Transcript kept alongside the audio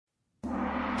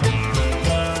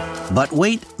But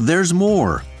wait, there's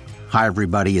more. Hi,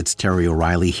 everybody. It's Terry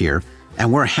O'Reilly here,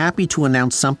 and we're happy to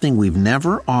announce something we've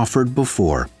never offered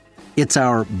before. It's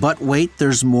our But Wait,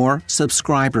 There's More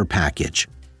subscriber package.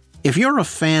 If you're a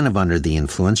fan of Under the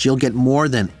Influence, you'll get more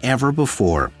than ever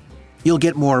before. You'll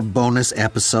get more bonus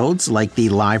episodes like the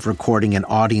live recording and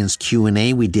audience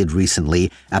Q&A we did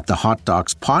recently at the Hot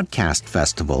Docs Podcast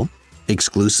Festival,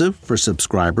 exclusive for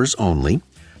subscribers only.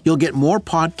 You'll get more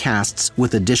podcasts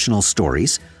with additional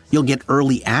stories. You'll get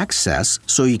early access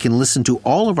so you can listen to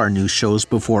all of our new shows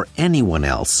before anyone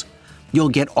else. You'll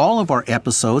get all of our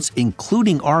episodes,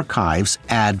 including archives,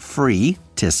 ad-free.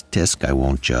 Tisk, tisk, I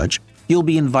won't judge. You'll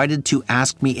be invited to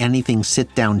Ask Me Anything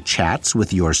sit-down chats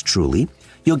with yours truly.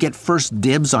 You'll get first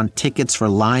dibs on tickets for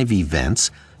live events.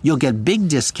 You'll get big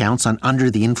discounts on Under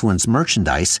the Influence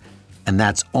merchandise. And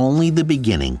that's only the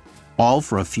beginning, all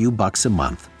for a few bucks a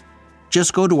month.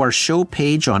 Just go to our show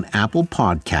page on Apple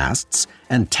Podcasts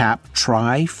and tap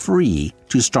Try Free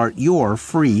to start your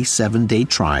free 7-day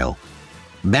trial.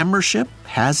 Membership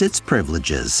has its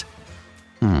privileges.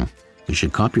 You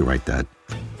should copyright that.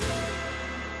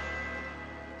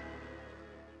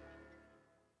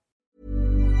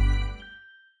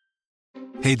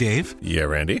 Hey, Dave. Yeah,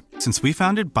 Randy. Since we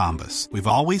founded Bombas, we've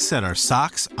always said our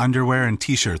socks, underwear, and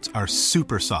T-shirts are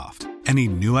super soft. Any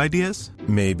new ideas?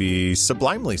 Maybe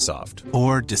sublimely soft.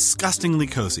 Or disgustingly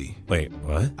cozy. Wait,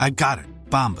 what? I got it.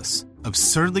 Bombas.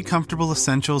 Absurdly comfortable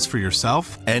essentials for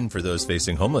yourself and for those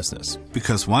facing homelessness.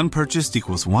 Because one purchased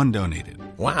equals one donated.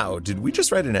 Wow, did we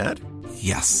just write an ad?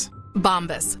 Yes.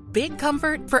 Bombas. Big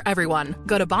comfort for everyone.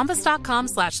 Go to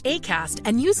bombas.com/ACAST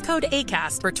and use code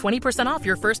ACAST for 20% off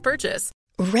your first purchase.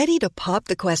 Ready to pop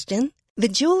the question? The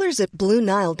jewelers at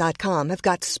BlueNile.com have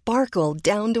got sparkle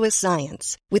down to a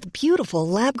science with beautiful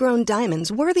lab-grown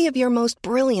diamonds worthy of your most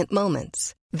brilliant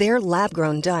moments. Their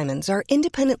lab-grown diamonds are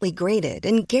independently graded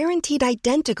and guaranteed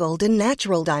identical to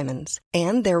natural diamonds,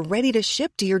 and they're ready to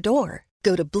ship to your door.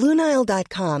 Go to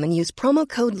BlueNile.com and use promo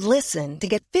code LISTEN to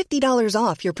get $50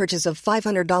 off your purchase of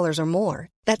 $500 or more.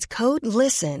 That's code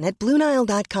LISTEN at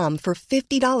BlueNile.com for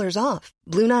 $50 off.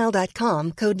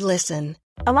 BlueNile.com, code LISTEN.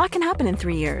 A lot can happen in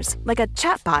 3 years, like a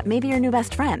chatbot may be your new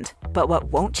best friend. But what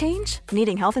won't change?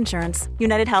 Needing health insurance.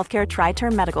 United Healthcare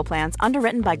Tri-Term Medical Plans,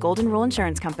 underwritten by Golden Rule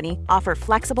Insurance Company, offer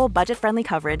flexible, budget-friendly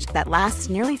coverage that lasts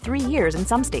nearly 3 years in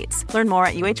some states. Learn more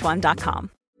at uh1.com.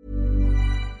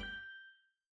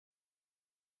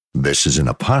 This is an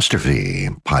Apostrophe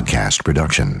podcast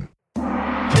production.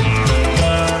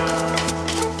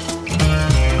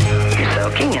 You're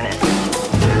soaking in it.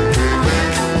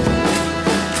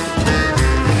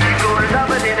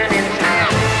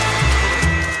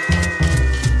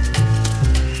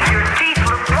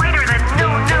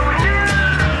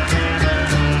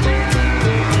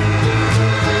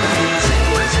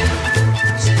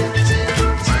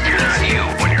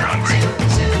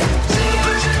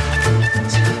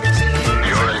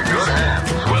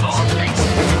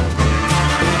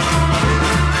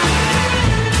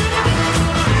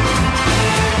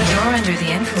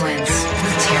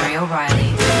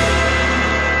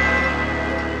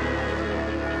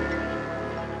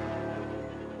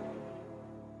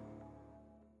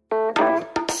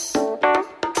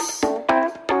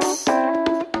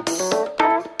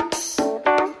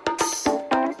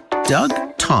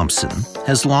 Doug Thompson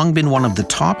has long been one of the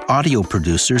top audio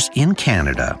producers in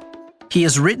Canada. He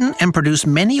has written and produced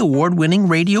many award-winning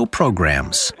radio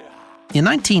programs. In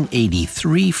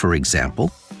 1983, for example,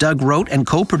 Doug wrote and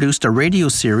co-produced a radio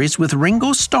series with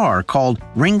Ringo Starr called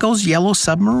Ringo's Yellow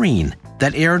Submarine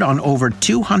that aired on over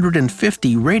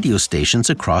 250 radio stations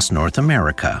across North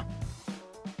America.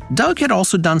 Doug had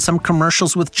also done some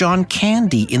commercials with John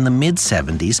Candy in the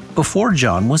mid-70s before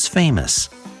John was famous.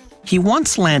 He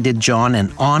once landed John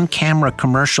an on-camera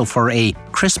commercial for a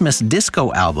Christmas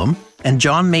disco album, and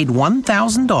John made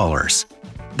 $1,000.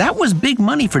 That was big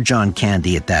money for John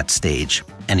Candy at that stage,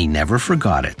 and he never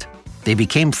forgot it. They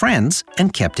became friends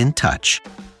and kept in touch.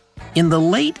 In the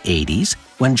late 80s,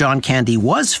 when John Candy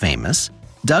was famous,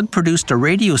 Doug produced a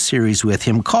radio series with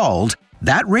him called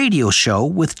That Radio Show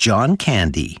with John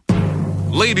Candy.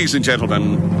 Ladies and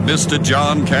gentlemen, Mr.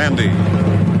 John Candy.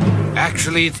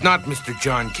 Actually, it's not Mr.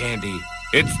 John Candy.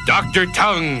 It's Dr.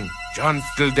 Tongue. John's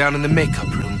still down in the makeup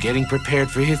room getting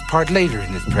prepared for his part later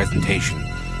in this presentation.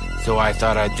 So I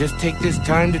thought I'd just take this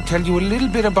time to tell you a little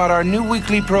bit about our new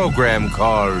weekly program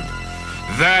called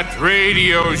That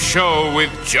Radio Show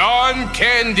with John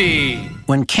Candy.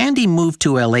 When Candy moved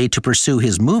to LA to pursue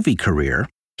his movie career,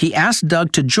 he asked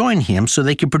Doug to join him so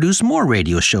they could produce more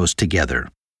radio shows together.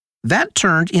 That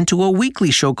turned into a weekly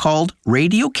show called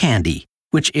Radio Candy,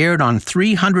 which aired on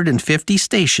 350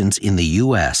 stations in the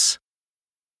U.S.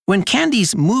 When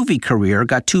Candy's movie career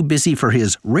got too busy for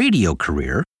his radio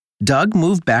career, Doug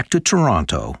moved back to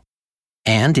Toronto.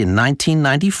 And in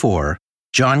 1994,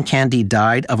 John Candy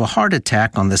died of a heart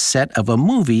attack on the set of a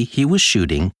movie he was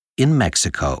shooting in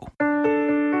Mexico.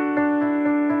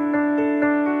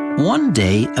 One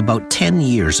day, about 10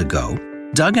 years ago,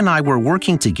 Doug and I were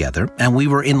working together and we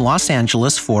were in Los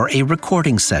Angeles for a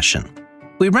recording session.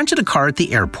 We rented a car at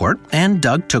the airport and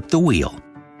Doug took the wheel.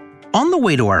 On the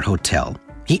way to our hotel,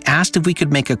 he asked if we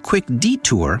could make a quick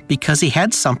detour because he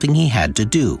had something he had to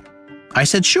do. I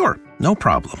said, sure, no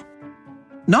problem.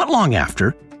 Not long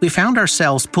after, we found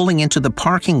ourselves pulling into the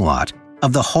parking lot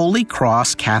of the Holy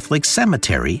Cross Catholic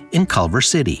Cemetery in Culver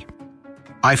City.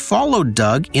 I followed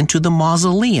Doug into the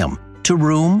mausoleum to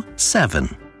room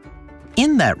 7.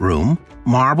 In that room,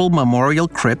 marble memorial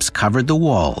crypts covered the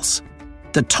walls.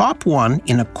 The top one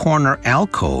in a corner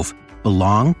alcove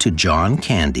belonged to John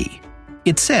Candy.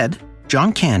 It said,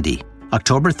 John Candy,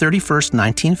 October 31st,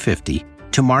 1950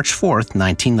 to March 4th,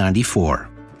 1994.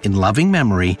 In loving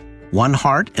memory, one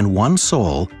heart and one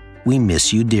soul, we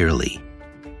miss you dearly.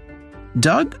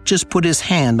 Doug just put his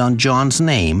hand on John's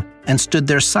name and stood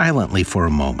there silently for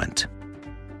a moment.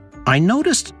 I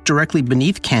noticed directly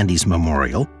beneath Candy's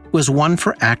memorial was one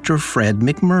for actor Fred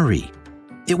MacMurray.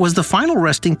 It was the final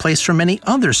resting place for many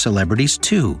other celebrities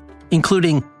too,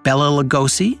 including Bela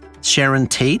Lugosi, Sharon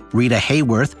Tate, Rita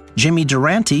Hayworth, Jimmy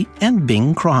Durante, and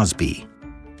Bing Crosby.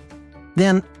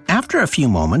 Then, after a few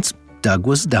moments, Doug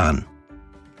was done.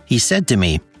 He said to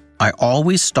me, I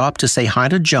always stop to say hi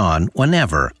to John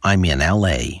whenever I'm in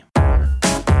LA.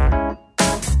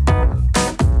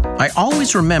 I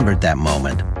always remembered that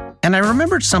moment, and I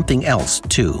remembered something else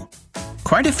too.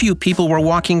 Quite a few people were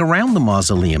walking around the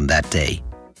mausoleum that day.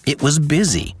 It was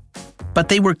busy, but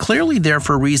they were clearly there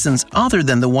for reasons other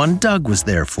than the one Doug was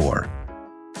there for.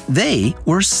 They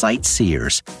were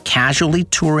sightseers, casually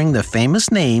touring the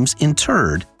famous names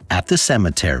interred at the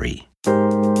cemetery.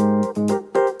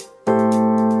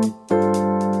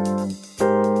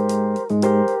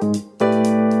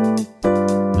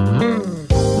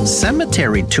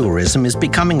 Cemetery tourism is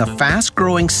becoming a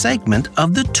fast-growing segment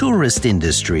of the tourist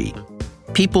industry.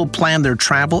 People plan their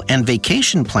travel and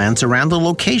vacation plans around the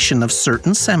location of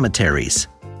certain cemeteries.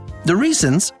 The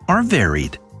reasons are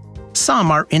varied.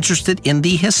 Some are interested in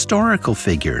the historical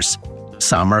figures.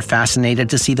 Some are fascinated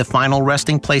to see the final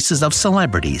resting places of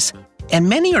celebrities. And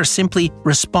many are simply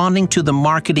responding to the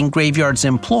marketing graveyards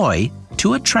employ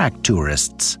to attract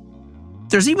tourists.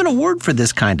 There's even a word for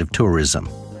this kind of tourism.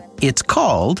 It's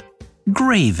called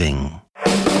graving.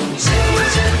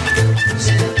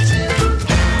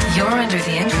 You're under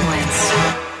the influence.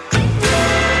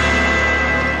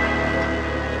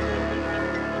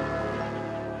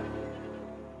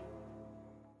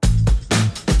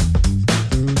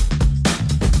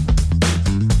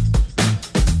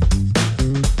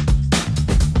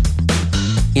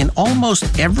 In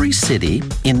almost every city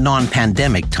in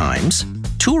non-pandemic times,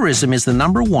 tourism is the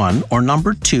number 1 or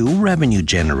number 2 revenue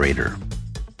generator.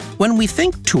 When we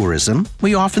think tourism,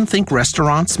 we often think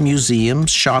restaurants,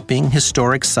 museums, shopping,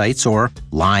 historic sites, or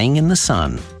lying in the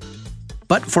sun.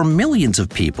 But for millions of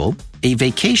people, a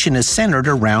vacation is centered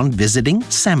around visiting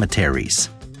cemeteries.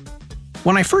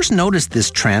 When I first noticed this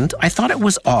trend, I thought it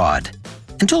was odd,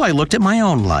 until I looked at my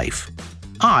own life.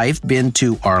 I've been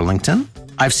to Arlington,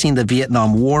 I've seen the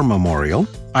Vietnam War Memorial,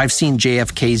 I've seen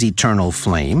JFK's Eternal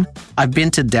Flame, I've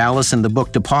been to Dallas and the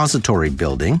Book Depository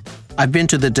Building, I've been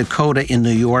to the Dakota in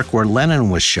New York where Lennon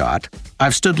was shot,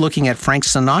 I've stood looking at Frank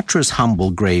Sinatra's humble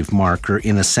grave marker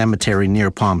in a cemetery near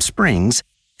Palm Springs,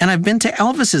 and I've been to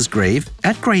Elvis's grave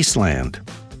at Graceland.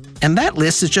 And that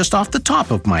list is just off the top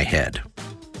of my head.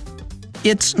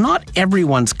 It's not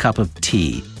everyone's cup of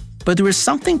tea, but there is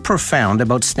something profound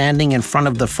about standing in front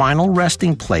of the final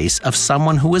resting place of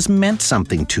someone who has meant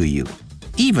something to you,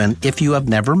 even if you have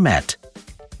never met,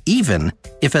 even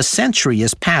if a century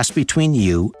has passed between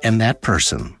you and that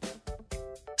person.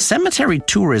 Cemetery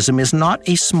tourism is not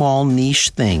a small niche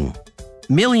thing.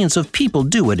 Millions of people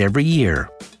do it every year.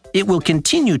 It will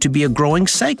continue to be a growing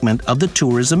segment of the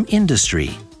tourism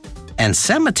industry. And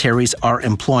cemeteries are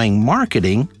employing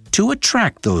marketing to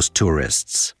attract those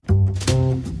tourists.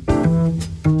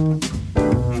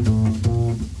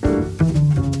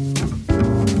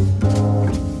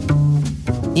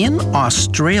 In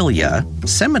Australia,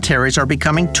 cemeteries are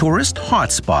becoming tourist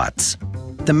hotspots.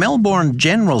 The Melbourne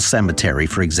General Cemetery,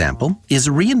 for example, is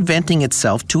reinventing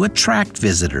itself to attract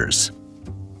visitors.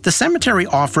 The cemetery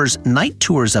offers night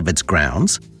tours of its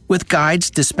grounds, with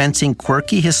guides dispensing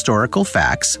quirky historical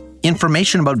facts,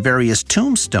 information about various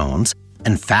tombstones,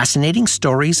 and fascinating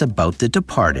stories about the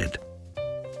departed.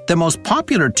 The most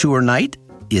popular tour night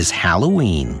is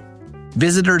Halloween.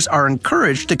 Visitors are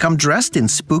encouraged to come dressed in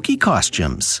spooky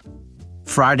costumes.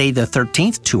 Friday the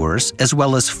 13th tours, as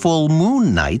well as full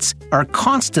moon nights, are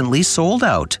constantly sold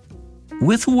out,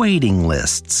 with waiting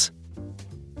lists.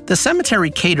 The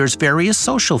cemetery caters various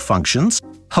social functions,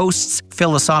 hosts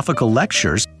philosophical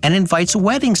lectures, and invites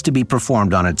weddings to be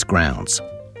performed on its grounds,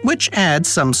 which adds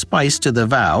some spice to the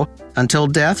vow, "Until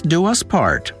death do us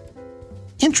part."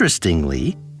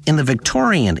 Interestingly, in the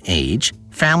Victorian age,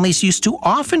 families used to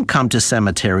often come to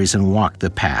cemeteries and walk the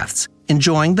paths,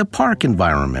 enjoying the park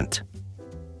environment.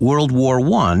 World War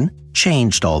I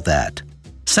changed all that.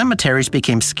 Cemeteries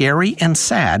became scary and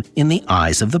sad in the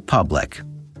eyes of the public.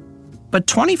 But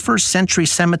 21st century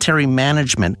cemetery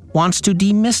management wants to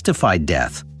demystify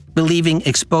death, believing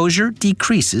exposure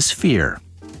decreases fear.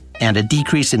 And a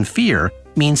decrease in fear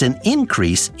means an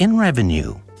increase in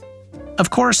revenue. Of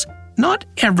course, not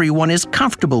everyone is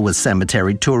comfortable with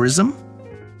cemetery tourism.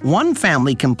 One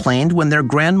family complained when their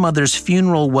grandmother's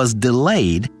funeral was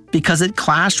delayed because it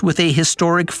clashed with a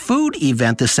historic food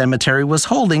event the cemetery was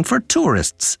holding for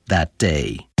tourists that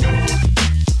day.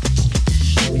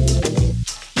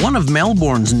 One of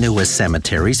Melbourne's newest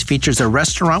cemeteries features a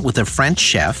restaurant with a French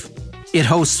chef. It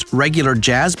hosts regular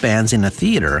jazz bands in a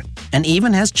theater and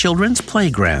even has children's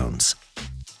playgrounds.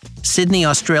 Sydney,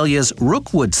 Australia's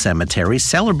Rookwood Cemetery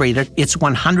celebrated its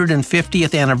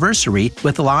 150th anniversary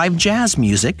with live jazz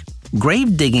music,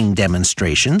 grave digging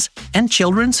demonstrations, and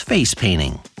children's face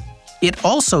painting. It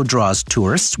also draws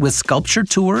tourists with sculpture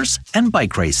tours and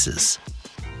bike races.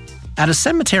 At a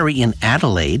cemetery in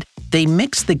Adelaide, they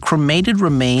mix the cremated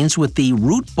remains with the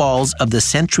root balls of the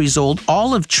centuries-old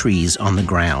olive trees on the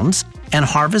grounds and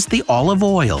harvest the olive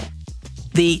oil.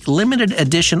 The limited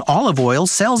edition olive oil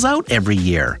sells out every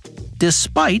year,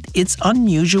 despite its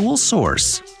unusual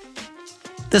source.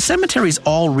 The cemeteries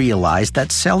all realized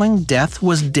that selling death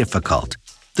was difficult.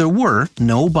 There were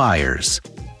no buyers.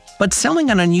 But selling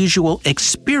an unusual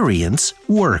experience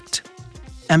worked.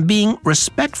 And being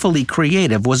respectfully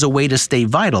creative was a way to stay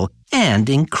vital and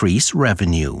increase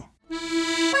revenue.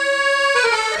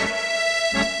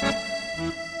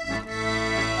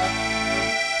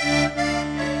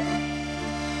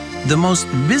 The most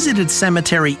visited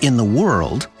cemetery in the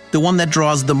world, the one that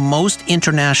draws the most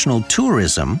international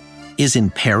tourism, is in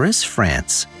Paris,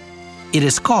 France. It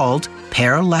is called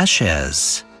Père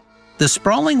Lachaise. The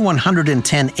sprawling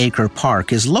 110-acre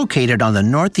park is located on the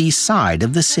northeast side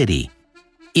of the city.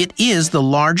 It is the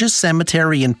largest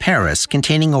cemetery in Paris,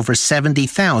 containing over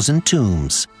 70,000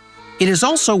 tombs. It is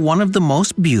also one of the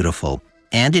most beautiful,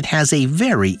 and it has a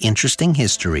very interesting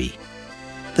history.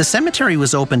 The cemetery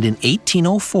was opened in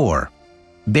 1804.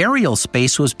 Burial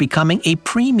space was becoming a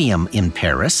premium in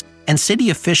Paris, and city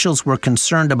officials were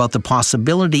concerned about the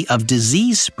possibility of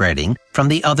disease spreading from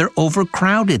the other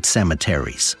overcrowded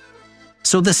cemeteries.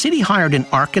 So the city hired an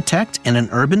architect and an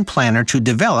urban planner to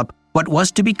develop what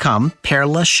was to become Père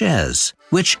Lachaise,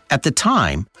 which at the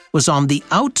time was on the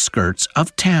outskirts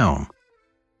of town.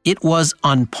 It was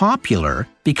unpopular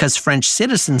because French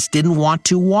citizens didn't want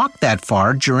to walk that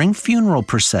far during funeral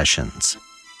processions.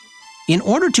 In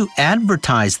order to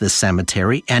advertise the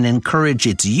cemetery and encourage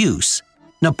its use,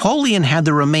 Napoleon had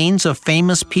the remains of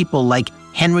famous people like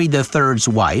Henry III's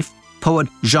wife, poet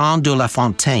Jean de La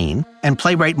Fontaine, and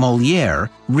playwright Molière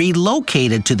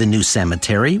relocated to the new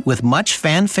cemetery with much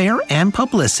fanfare and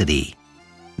publicity.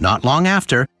 Not long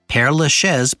after, Père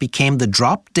Lachaise became the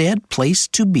drop-dead place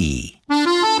to be.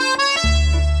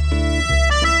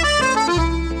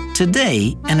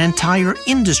 Today, an entire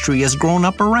industry has grown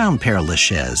up around Père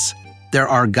Lachaise. There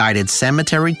are guided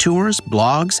cemetery tours,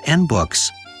 blogs, and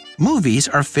books. Movies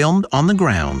are filmed on the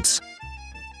grounds.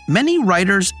 Many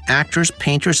writers, actors,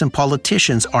 painters, and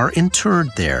politicians are interred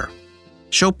there.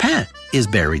 Chopin is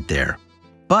buried there,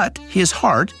 but his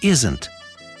heart isn't.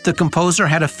 The composer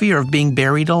had a fear of being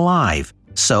buried alive,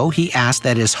 so he asked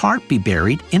that his heart be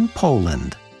buried in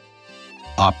Poland.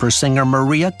 Opera singer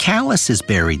Maria Callas is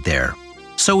buried there.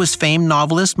 So is famed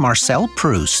novelist Marcel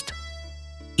Proust.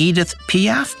 Edith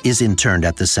Piaf is interned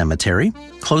at the cemetery,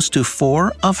 close to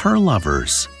 4 of her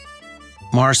lovers.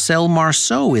 Marcel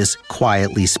Marceau is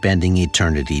quietly spending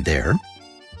eternity there.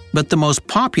 But the most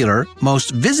popular,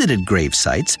 most visited grave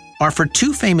sites are for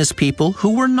 2 famous people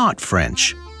who were not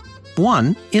French.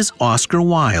 One is Oscar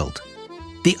Wilde.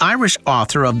 The Irish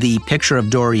author of The Picture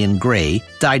of Dorian Gray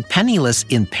died penniless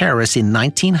in Paris in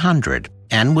 1900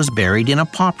 and was buried in a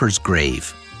pauper's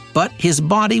grave. But his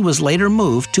body was later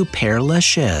moved to Père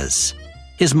Lachaise.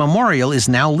 His memorial is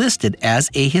now listed as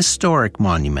a historic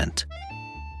monument.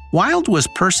 Wilde was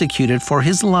persecuted for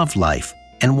his love life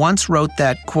and once wrote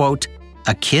that, quote,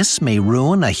 "A kiss may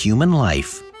ruin a human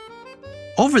life."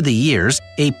 Over the years,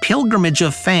 a pilgrimage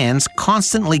of fans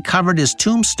constantly covered his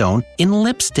tombstone in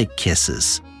lipstick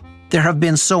kisses. There have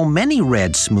been so many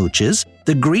red smooches,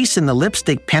 the grease in the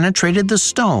lipstick penetrated the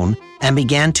stone and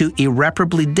began to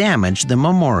irreparably damage the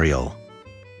memorial.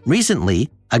 Recently,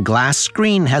 a glass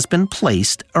screen has been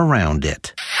placed around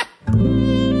it.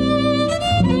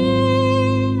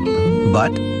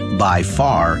 But by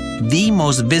far, the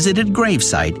most visited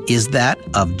gravesite is that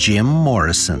of Jim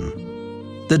Morrison.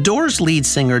 The Doors lead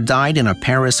singer died in a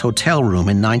Paris hotel room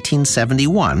in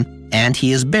 1971, and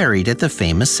he is buried at the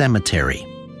famous cemetery.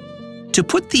 To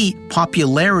put the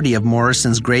popularity of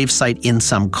Morrison's gravesite in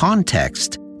some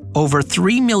context, over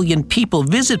 3 million people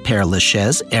visit Père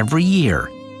Lachaise every year,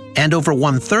 and over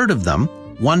one-third of them,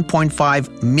 1.5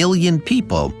 million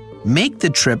people, make the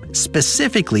trip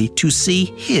specifically to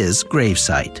see his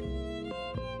gravesite.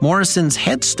 Morrison's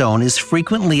headstone is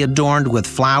frequently adorned with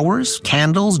flowers,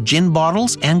 candles, gin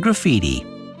bottles, and graffiti.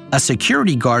 A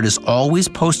security guard is always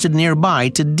posted nearby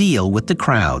to deal with the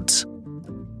crowds.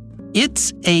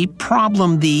 It's a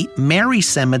problem the Mary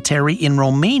Cemetery in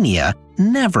Romania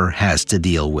never has to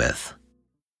deal with.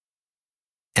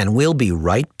 And we'll be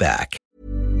right back.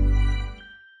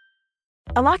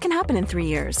 A lot can happen in 3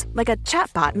 years, like a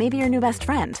chatbot may be your new best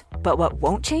friend. But what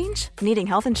won't change? Needing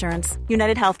health insurance.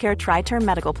 United Healthcare Tri-Term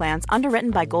Medical Plans,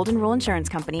 underwritten by Golden Rule Insurance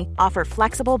Company, offer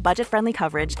flexible, budget-friendly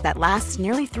coverage that lasts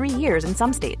nearly 3 years in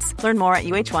some states. Learn more at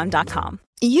uh1.com.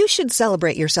 You should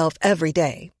celebrate yourself every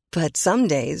day, but some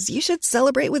days you should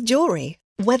celebrate with jewelry.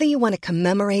 Whether you want to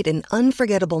commemorate an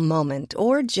unforgettable moment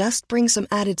or just bring some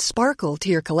added sparkle to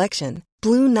your collection,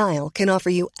 Blue Nile can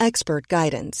offer you expert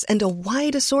guidance and a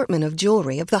wide assortment of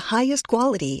jewelry of the highest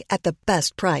quality at the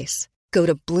best price. Go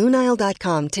to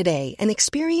BlueNile.com today and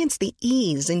experience the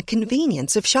ease and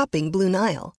convenience of shopping Blue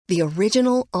Nile, the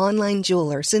original online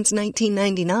jeweler since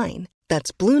 1999.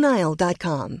 That's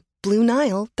BlueNile.com.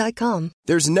 BlueNile.com.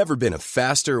 There's never been a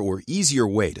faster or easier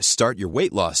way to start your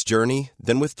weight loss journey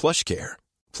than with PlushCare.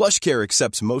 PlushCare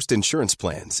accepts most insurance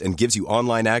plans and gives you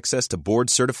online access to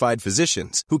board-certified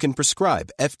physicians who can prescribe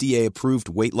FDA-approved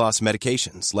weight loss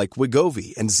medications like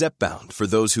Wegovy and Zepbound for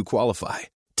those who qualify.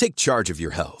 Take charge of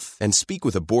your health and speak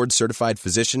with a board-certified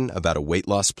physician about a weight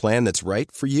loss plan that's right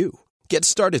for you. Get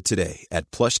started today at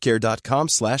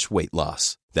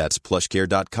plushcare.com/weight-loss. That's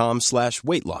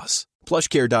plushcare.com/weight-loss.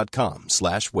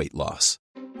 plushcare.com/weight-loss.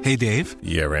 Hey, Dave.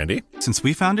 Yeah, Randy. Since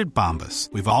we founded Bombas,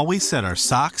 we've always said our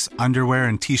socks, underwear,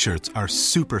 and T-shirts are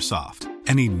super soft.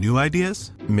 Any new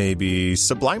ideas? Maybe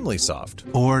sublimely soft.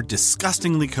 Or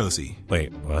disgustingly cozy.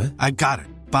 Wait, what? I got it.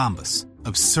 Bombas.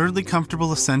 Absurdly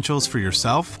comfortable essentials for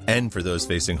yourself and for those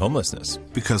facing homelessness.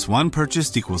 Because one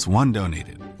purchased equals one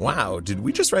donated. Wow, did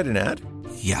we just write an ad?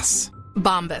 Yes.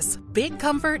 Bombas. Big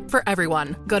comfort for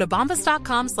everyone. Go to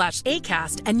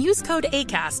bombas.com/ACAST and use code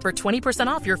ACAST for 20%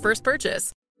 off your first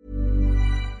purchase.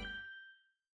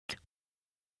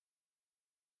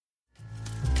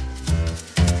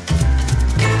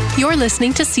 You're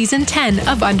listening to Season 10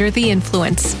 of Under the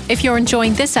Influence. If you're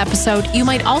enjoying this episode, you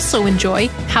might also enjoy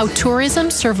How Tourism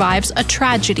Survives a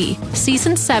Tragedy,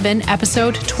 Season 7,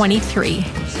 Episode 23.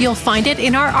 You'll find it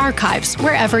in our archives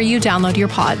wherever you download your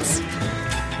pods.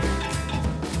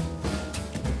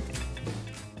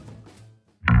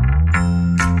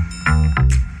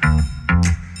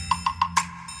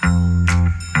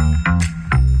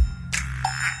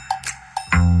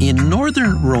 In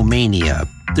northern Romania,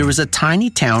 there is a tiny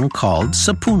town called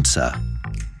Săpunța.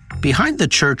 Behind the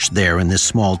church there in this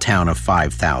small town of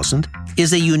 5,000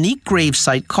 is a unique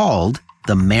gravesite called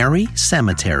the Mary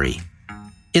Cemetery.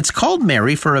 It's called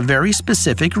Mary for a very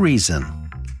specific reason.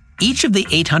 Each of the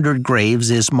 800 graves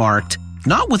is marked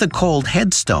not with a cold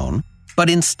headstone, but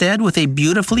instead with a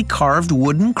beautifully carved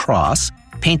wooden cross,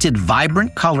 painted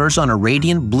vibrant colors on a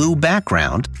radiant blue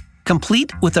background,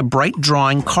 complete with a bright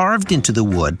drawing carved into the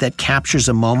wood that captures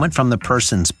a moment from the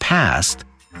person's past,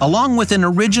 along with an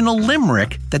original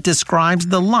limerick that describes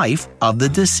the life of the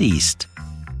deceased.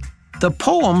 The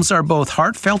poems are both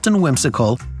heartfelt and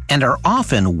whimsical and are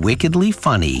often wickedly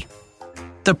funny.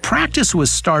 The practice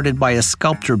was started by a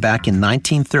sculptor back in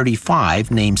 1935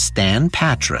 named Stan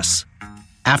Patras.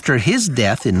 After his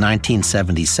death in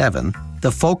 1977,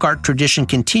 the folk art tradition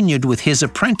continued with his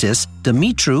apprentice,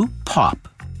 Dumitru Pop.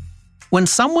 When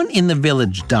someone in the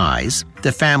village dies,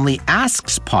 the family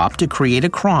asks Pop to create a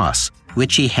cross,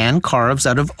 which he hand carves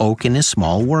out of oak in his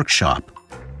small workshop.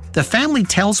 The family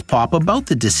tells Pop about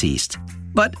the deceased,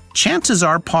 but chances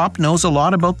are Pop knows a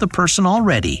lot about the person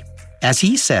already. As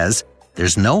he says,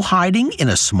 there's no hiding in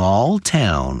a small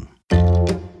town.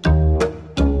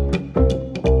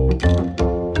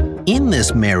 In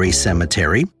this merry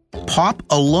cemetery, Pop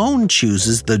alone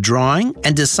chooses the drawing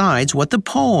and decides what the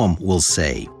poem will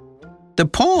say. The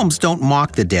poems don't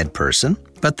mock the dead person,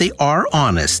 but they are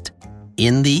honest,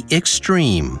 in the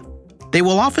extreme. They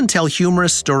will often tell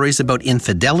humorous stories about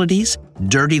infidelities,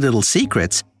 dirty little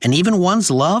secrets, and even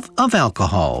one's love of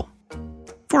alcohol.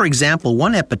 For example,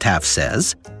 one epitaph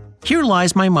says, "Here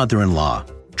lies my mother-in-law.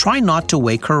 Try not to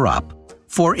wake her up,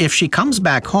 for if she comes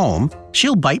back home,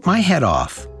 she'll bite my head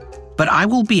off. But I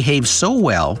will behave so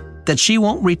well that she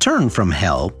won't return from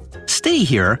hell. Stay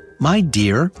here, my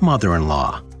dear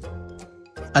mother-in-law."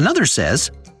 Another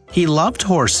says, he loved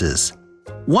horses.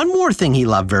 One more thing he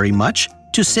loved very much,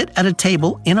 to sit at a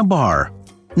table in a bar,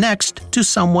 next to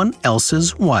someone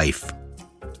else's wife.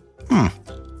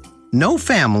 No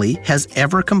family has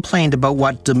ever complained about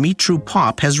what Dumitru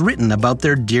Pop has written about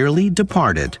their dearly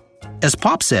departed. As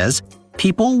Pop says,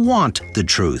 people want the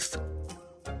truth.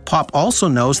 Pop also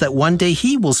knows that one day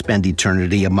he will spend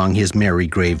eternity among his merry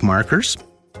grave markers.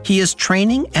 He is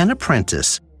training an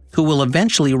apprentice who will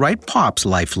eventually write Pop's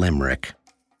life limerick.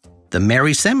 The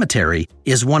Merry Cemetery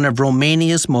is one of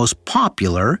Romania's most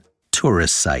popular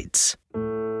tourist sites.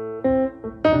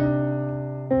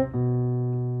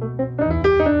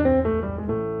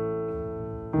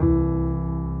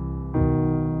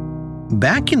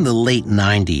 Back in the late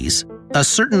 90s, a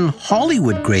certain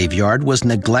Hollywood graveyard was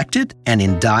neglected and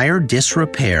in dire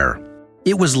disrepair.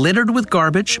 It was littered with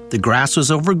garbage, the grass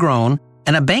was overgrown,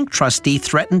 and a bank trustee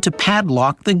threatened to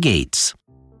padlock the gates.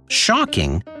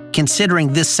 Shocking,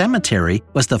 considering this cemetery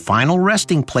was the final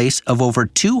resting place of over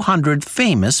 200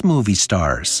 famous movie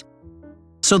stars.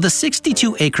 So the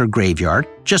 62-acre graveyard,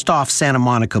 just off Santa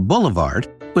Monica Boulevard,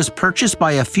 was purchased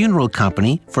by a funeral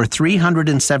company for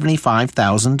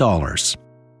 $375,000.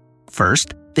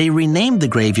 First, they renamed the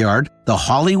graveyard the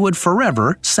Hollywood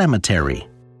Forever Cemetery.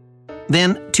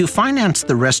 Then, to finance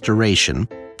the restoration,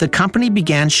 the company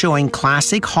began showing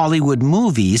classic Hollywood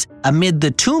movies amid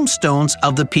the tombstones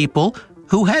of the people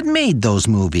who had made those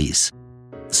movies.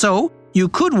 So, you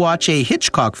could watch a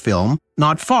Hitchcock film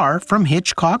not far from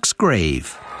Hitchcock's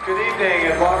grave. Good evening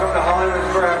and welcome to Hollywood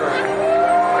Forever.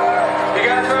 You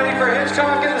guys ready for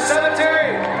Hitchcock in the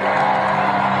Cemetery?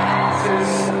 This is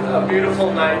a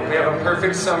beautiful night. We have a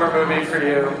perfect summer movie for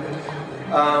you.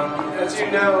 As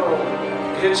you know,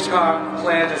 Hitchcock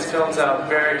planned his films out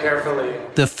very carefully.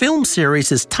 The film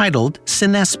series is titled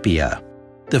Cinespia.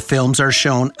 The films are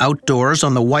shown outdoors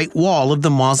on the white wall of the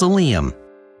mausoleum.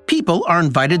 People are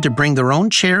invited to bring their own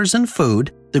chairs and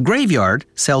food. The graveyard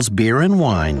sells beer and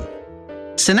wine.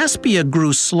 Cinespia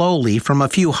grew slowly from a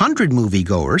few hundred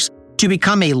moviegoers to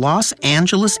become a Los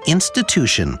Angeles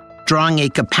institution, drawing a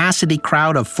capacity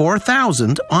crowd of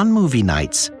 4,000 on movie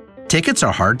nights. Tickets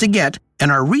are hard to get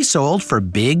and are resold for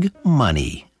big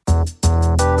money.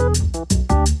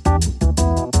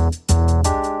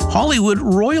 Hollywood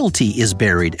royalty is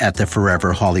buried at the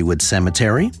Forever Hollywood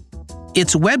Cemetery.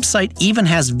 Its website even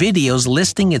has videos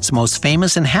listing its most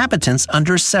famous inhabitants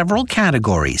under several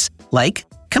categories, like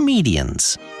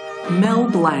comedians. Mel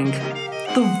Blanc,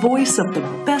 the voice of the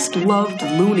best-loved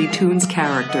Looney Tunes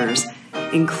characters,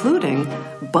 including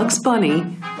Bugs Bunny,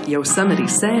 Yosemite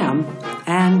Sam,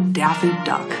 and Daffy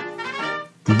Duck.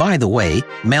 By the way,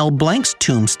 Mel Blanc's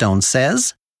tombstone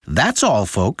says, "That's all,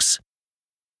 folks."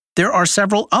 There are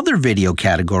several other video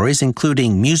categories,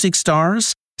 including music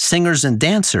stars, singers and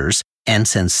dancers, and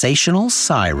sensational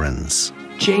sirens.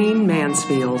 Jane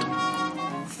Mansfield,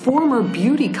 former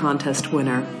beauty contest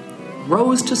winner,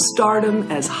 rose to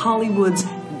stardom as Hollywood's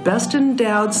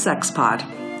best-endowed sexpot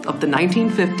of the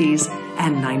 1950s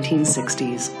and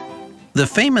 1960s. The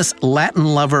famous Latin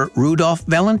lover Rudolph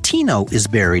Valentino is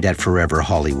buried at Forever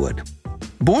Hollywood.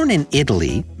 Born in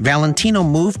Italy, Valentino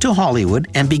moved to Hollywood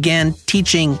and began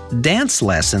teaching dance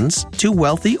lessons to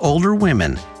wealthy older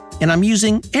women, and I'm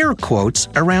using air quotes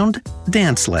around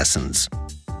dance lessons.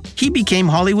 He became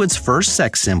Hollywood's first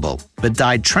sex symbol, but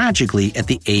died tragically at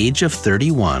the age of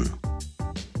 31.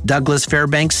 Douglas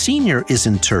Fairbanks Sr. is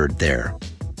interred there.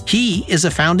 He is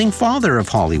a founding father of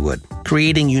Hollywood,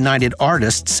 creating United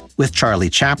Artists with Charlie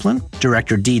Chaplin,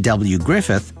 director D.W.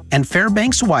 Griffith, and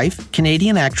Fairbanks' wife,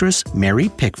 Canadian actress Mary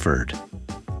Pickford.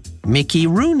 Mickey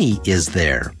Rooney is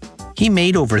there. He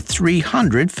made over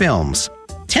 300 films,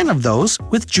 10 of those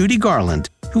with Judy Garland,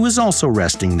 who is also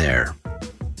resting there.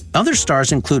 Other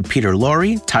stars include Peter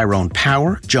Lorre, Tyrone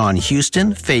Power, John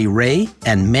Huston, Fay Wray,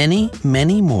 and many,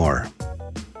 many more.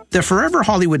 The Forever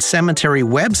Hollywood Cemetery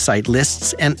website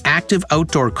lists an active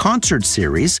outdoor concert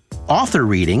series, author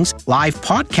readings, live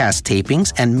podcast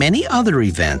tapings, and many other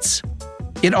events.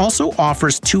 It also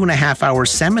offers 2.5-hour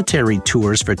cemetery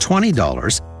tours for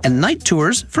 $20 and night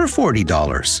tours for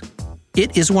 $40.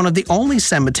 It is one of the only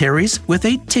cemeteries with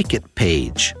a ticket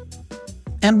page.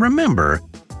 And remember,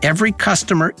 every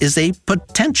customer is a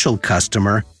potential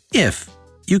customer if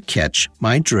you catch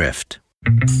my drift.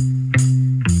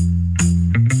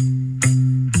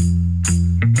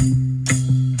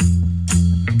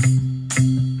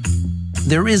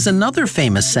 There is another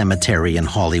famous cemetery in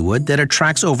Hollywood that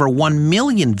attracts over 1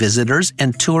 million visitors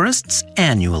and tourists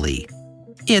annually.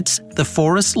 It's the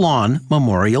Forest Lawn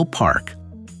Memorial Park.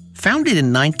 Founded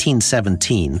in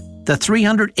 1917, the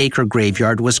 300-acre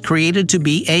graveyard was created to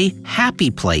be a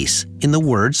happy place, in the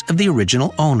words of the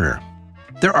original owner.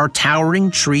 There are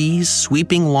towering trees,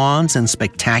 sweeping lawns, and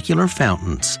spectacular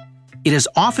fountains. It is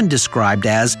often described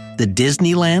as the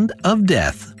Disneyland of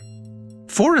death.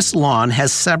 Forest Lawn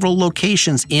has several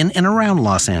locations in and around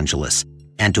Los Angeles,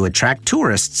 and to attract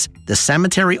tourists, the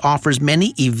cemetery offers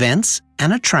many events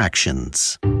and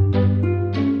attractions.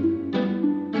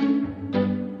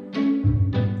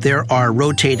 There are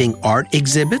rotating art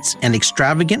exhibits and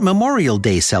extravagant Memorial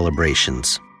Day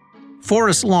celebrations.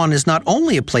 Forest Lawn is not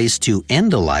only a place to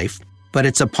end a life, but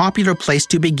it's a popular place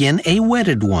to begin a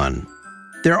wedded one.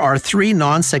 There are 3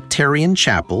 non-sectarian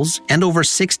chapels, and over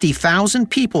 60,000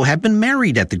 people have been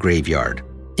married at the graveyard,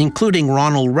 including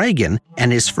Ronald Reagan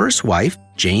and his first wife,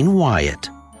 Jane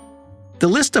Wyatt. The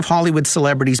list of Hollywood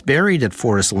celebrities buried at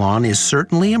Forest Lawn is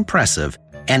certainly impressive,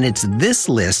 and it's this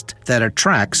list that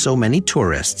attracts so many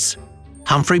tourists.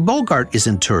 Humphrey Bogart is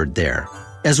interred there,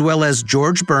 as well as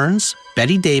George Burns,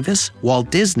 Bette Davis,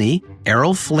 Walt Disney,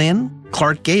 Errol Flynn,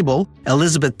 Clark Gable,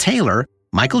 Elizabeth Taylor,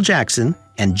 Michael Jackson,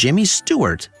 and Jimmy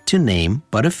Stewart, to name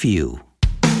but a few.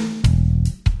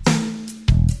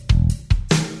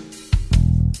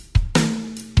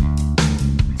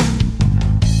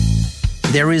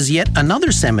 There is yet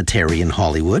another cemetery in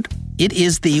Hollywood. It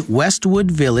is the Westwood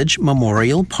Village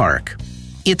Memorial Park.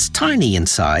 It's tiny in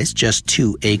size, just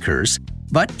 2 acres,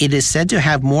 but it is said to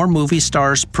have more movie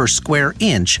stars per square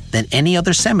inch than any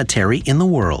other cemetery in the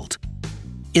world.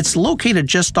 It's located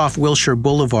just off Wilshire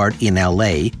Boulevard in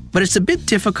LA, but it's a bit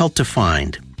difficult to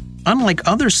find. Unlike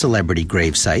other celebrity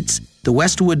grave sites, the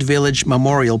Westwood Village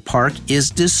Memorial Park is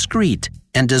discreet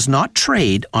and does not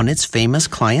trade on its famous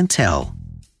clientele.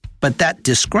 But that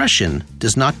discretion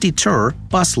does not deter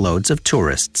busloads of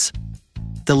tourists.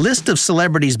 The list of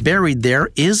celebrities buried there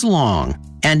is long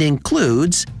and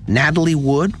includes Natalie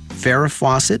Wood, Farrah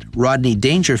Fawcett, Rodney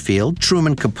Dangerfield,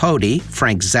 Truman Capote,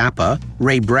 Frank Zappa,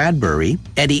 Ray Bradbury,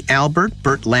 Eddie Albert,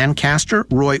 Burt Lancaster,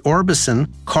 Roy Orbison,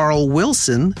 Carl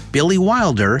Wilson, Billy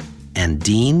Wilder, and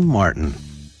Dean Martin.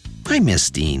 I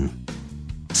miss Dean.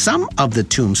 Some of the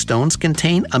tombstones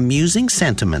contain amusing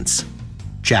sentiments.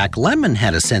 Jack Lemmon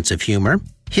had a sense of humor.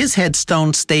 His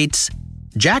headstone states,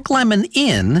 "Jack Lemmon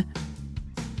in,"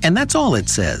 and that's all it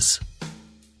says.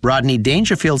 Rodney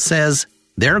Dangerfield says,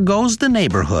 "There goes the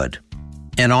neighborhood."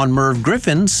 And on Merv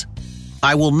Griffin's,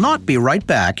 "I will not be right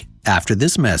back after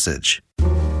this message."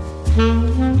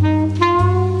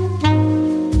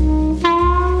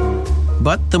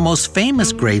 But the most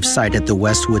famous gravesite at the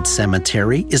Westwood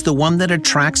Cemetery is the one that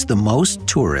attracts the most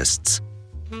tourists.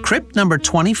 Crypt number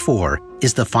 24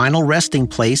 is the final resting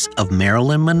place of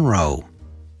Marilyn Monroe.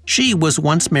 She was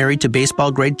once married to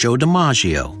baseball great Joe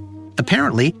DiMaggio.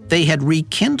 Apparently, they had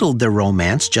rekindled their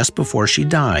romance just before she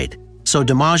died, so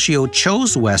DiMaggio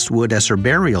chose Westwood as her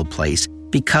burial place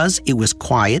because it was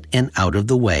quiet and out of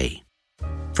the way.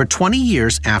 For 20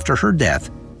 years after her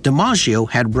death, DiMaggio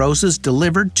had roses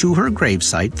delivered to her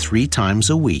gravesite 3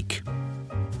 times a week.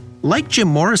 Like Jim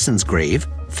Morrison's grave,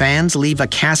 fans leave a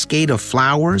cascade of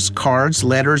flowers, cards,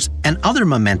 letters, and other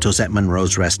mementos at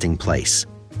Monroe's resting place.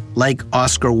 Like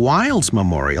Oscar Wilde's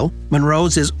memorial,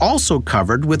 Monroe's is also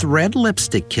covered with red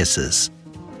lipstick kisses.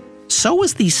 So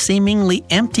is the seemingly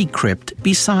empty crypt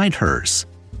beside hers.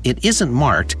 It isn't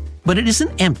marked, but it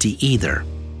isn't empty either.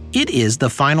 It is the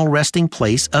final resting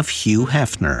place of Hugh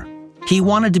Hefner. He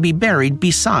wanted to be buried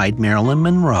beside Marilyn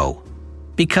Monroe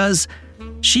because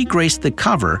she graced the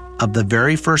cover of the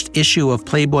very first issue of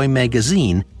Playboy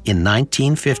magazine in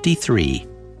 1953,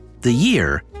 the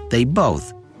year they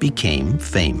both became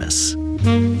famous.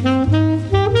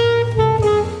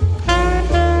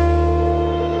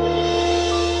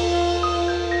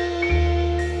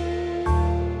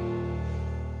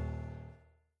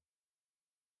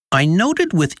 I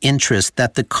noted with interest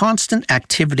that the constant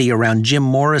activity around Jim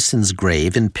Morrison's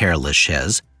grave in Père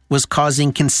Lachaise was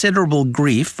causing considerable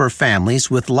grief for families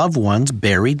with loved ones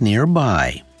buried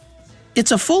nearby.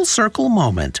 It's a full circle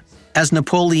moment, as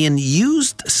Napoleon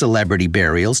used celebrity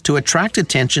burials to attract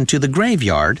attention to the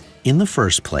graveyard in the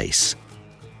first place.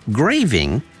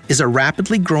 Graving is a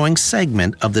rapidly growing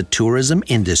segment of the tourism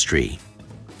industry.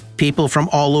 People from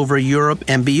all over Europe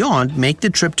and beyond make the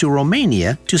trip to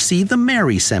Romania to see the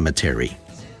Mary Cemetery.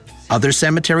 Other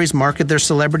cemeteries market their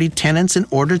celebrity tenants in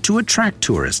order to attract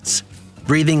tourists,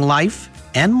 breathing life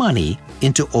and money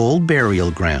into old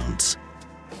burial grounds.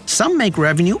 Some make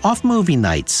revenue off movie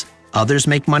nights. Others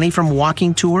make money from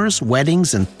walking tours,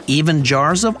 weddings, and even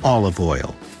jars of olive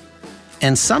oil.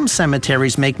 And some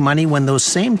cemeteries make money when those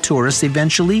same tourists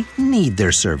eventually need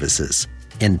their services,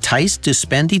 enticed to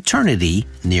spend eternity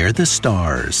near the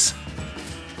stars.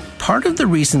 Part of the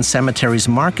reason cemeteries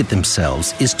market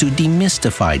themselves is to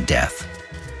demystify death.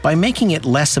 By making it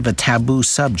less of a taboo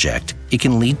subject, it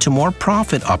can lead to more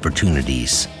profit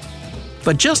opportunities.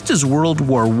 But just as World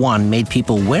War I made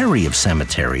people wary of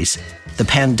cemeteries, the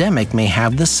pandemic may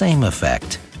have the same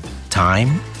effect.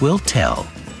 Time will tell.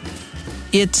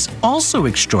 It's also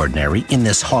extraordinary in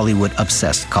this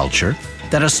Hollywood-obsessed culture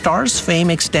that a star's fame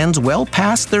extends well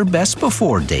past their best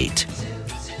before date.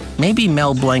 Maybe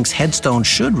Mel Blanc's headstone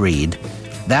should read,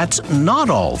 "That's not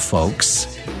all, folks,"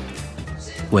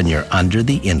 when you're under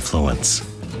the influence.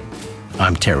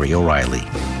 I'm Terry O'Reilly.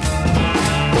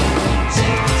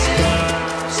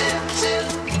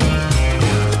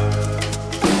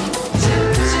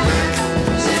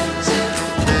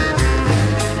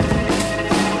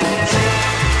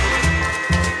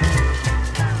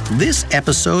 This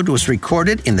episode was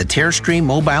recorded in the Terrestream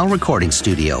Mobile Recording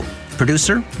Studio.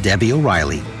 Producer, Debbie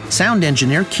O'Reilly. Sound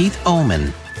engineer, Keith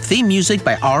Ullman. Theme music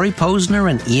by Ari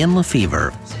Posner and Ian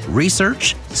Lefevre.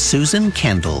 Research, Susan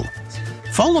Kendall.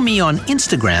 Follow me on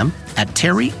Instagram at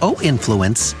Terry O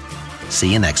Influence.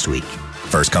 See you next week.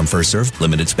 First come, first served.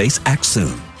 Limited space. Act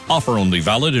soon. Offer only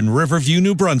valid in Riverview,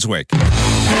 New Brunswick.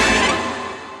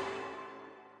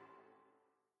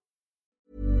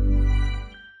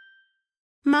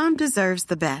 Mom deserves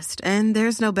the best, and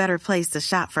there's no better place to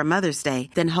shop for Mother's Day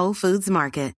than Whole Foods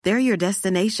Market. They're your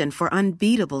destination for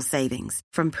unbeatable savings,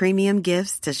 from premium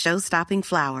gifts to show-stopping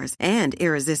flowers and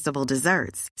irresistible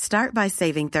desserts. Start by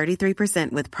saving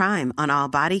 33% with Prime on all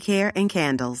body care and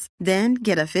candles. Then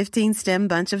get a 15-stem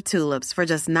bunch of tulips for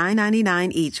just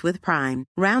 $9.99 each with Prime.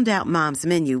 Round out Mom's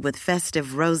menu with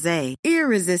festive rosé,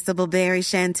 irresistible berry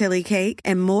chantilly cake,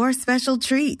 and more special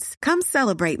treats. Come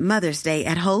celebrate Mother's Day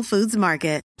at Whole Foods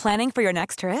Market. Planning for your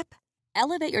next trip?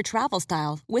 Elevate your travel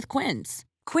style with Quince.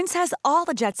 Quince has all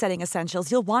the jet-setting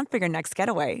essentials you'll want for your next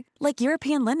getaway, like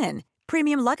European linen,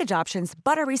 premium luggage options,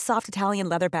 buttery soft Italian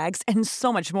leather bags, and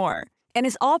so much more. And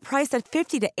is all priced at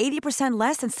 50 to 80%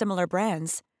 less than similar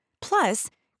brands. Plus,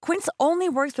 Quince only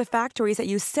works with factories that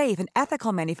use safe and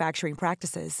ethical manufacturing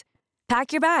practices.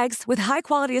 Pack your bags with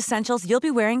high-quality essentials you'll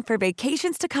be wearing for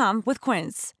vacations to come with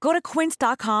Quince. Go to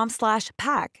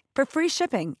quince.com/pack for free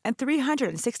shipping and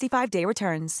 365-day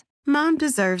returns. Mom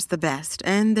deserves the best,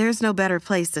 and there's no better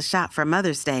place to shop for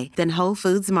Mother's Day than Whole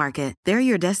Foods Market. They're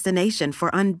your destination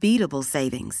for unbeatable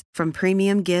savings, from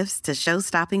premium gifts to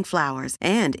show-stopping flowers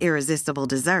and irresistible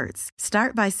desserts.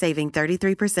 Start by saving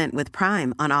 33% with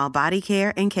Prime on all body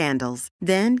care and candles.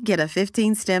 Then get a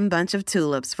 15-stem bunch of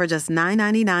tulips for just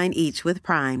 $9.99 each with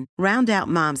Prime. Round out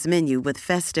Mom's menu with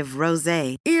festive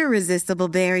rosé, irresistible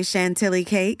berry chantilly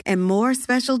cake, and more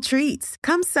special treats.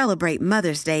 Come celebrate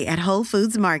Mother's Day at Whole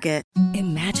Foods Market.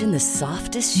 Imagine the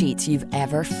softest sheets you've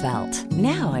ever felt.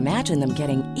 Now imagine them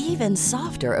getting even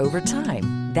softer over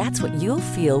time. That's what you'll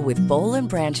feel with Boll &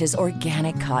 Branch's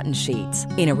organic cotton sheets.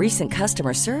 In a recent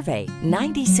customer survey,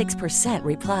 96%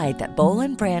 replied that Boll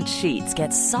 & Branch sheets get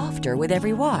softer with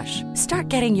every wash. Start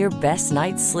getting your best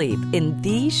night's sleep in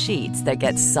these sheets that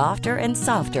get softer and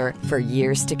softer for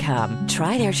years to come.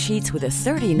 Try their sheets with a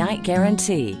 30-night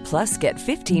guarantee. Plus, get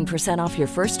 15% off your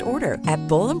first order at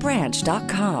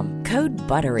bollandbranch.com. Code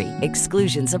BUTTERY.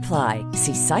 Exclusions apply.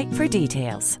 See site for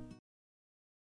details.